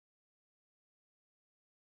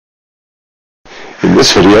In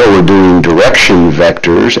this video, we're doing direction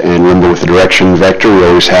vectors, and remember with the direction vector, we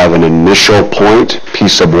always have an initial point, p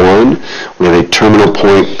sub 1, we have a terminal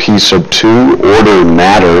point, p sub 2. Order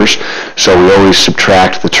matters, so we always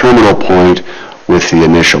subtract the terminal point with the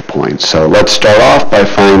initial point. So let's start off by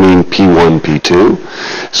finding p1,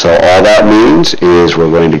 p2. So all that means is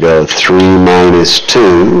we're going to go 3 minus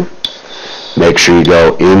 2. Make sure you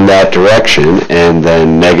go in that direction, and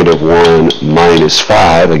then negative 1 minus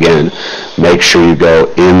 5. Again, make sure you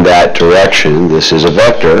go in that direction. This is a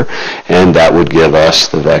vector, and that would give us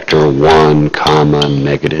the vector 1 comma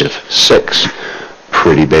negative 6.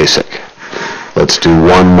 Pretty basic. Let's do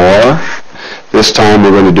one more. This time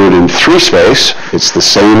we're going to do it in 3 space. It's the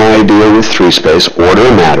same idea with 3 space.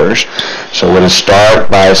 Order matters. So we're going to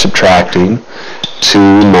start by subtracting 2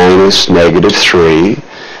 minus negative 3.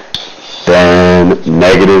 Then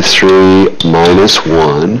negative 3 minus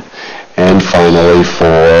 1, and finally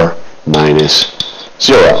 4 minus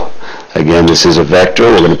 0. Again, this is a vector.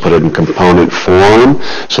 We're going to put it in component form,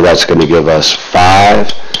 so that's going to give us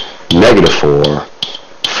 5, negative 4,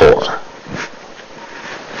 4.